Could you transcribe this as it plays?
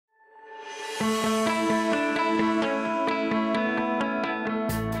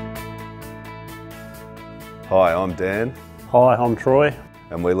Hi, I'm Dan. Hi, I'm Troy.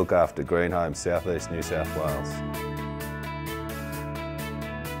 And we look after green homes, South East New South Wales.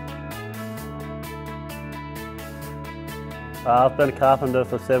 I've been a carpenter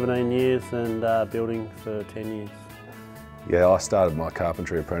for 17 years and building for 10 years. Yeah, I started my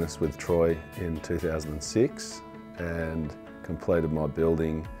carpentry apprentice with Troy in 2006 and completed my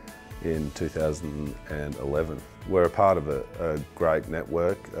building in 2011. We're a part of a great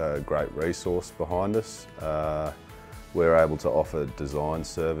network, a great resource behind us. We're able to offer design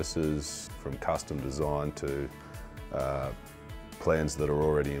services from custom design to plans that are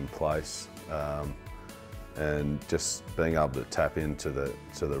already in place. And just being able to tap into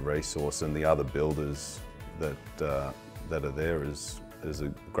the resource and the other builders that are there is a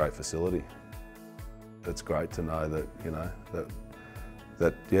great facility. It's great to know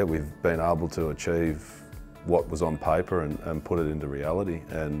that yeah, we've been able to achieve what was on paper and put it into reality,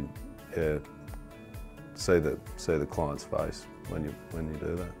 and yeah, see the client's face when you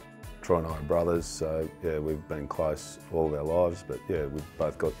do that. Troy and I are brothers, so yeah, we've been close all of our lives, but yeah, we've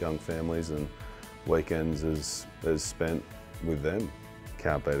both got young families and weekends is spent with them.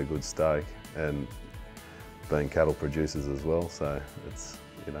 Can't beat a good steak, and being cattle producers as well, so it's,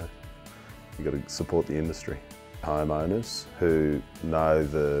 you've got to support the industry. Homeowners who know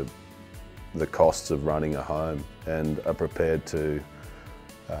the costs of running a home and are prepared to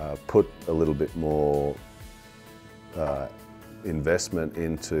put a little bit more investment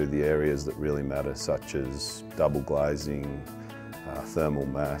into the areas that really matter, such as double glazing, thermal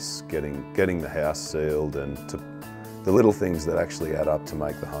mass, getting the house sealed, and the little things that actually add up to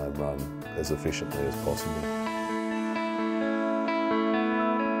make the home run as efficiently as possible.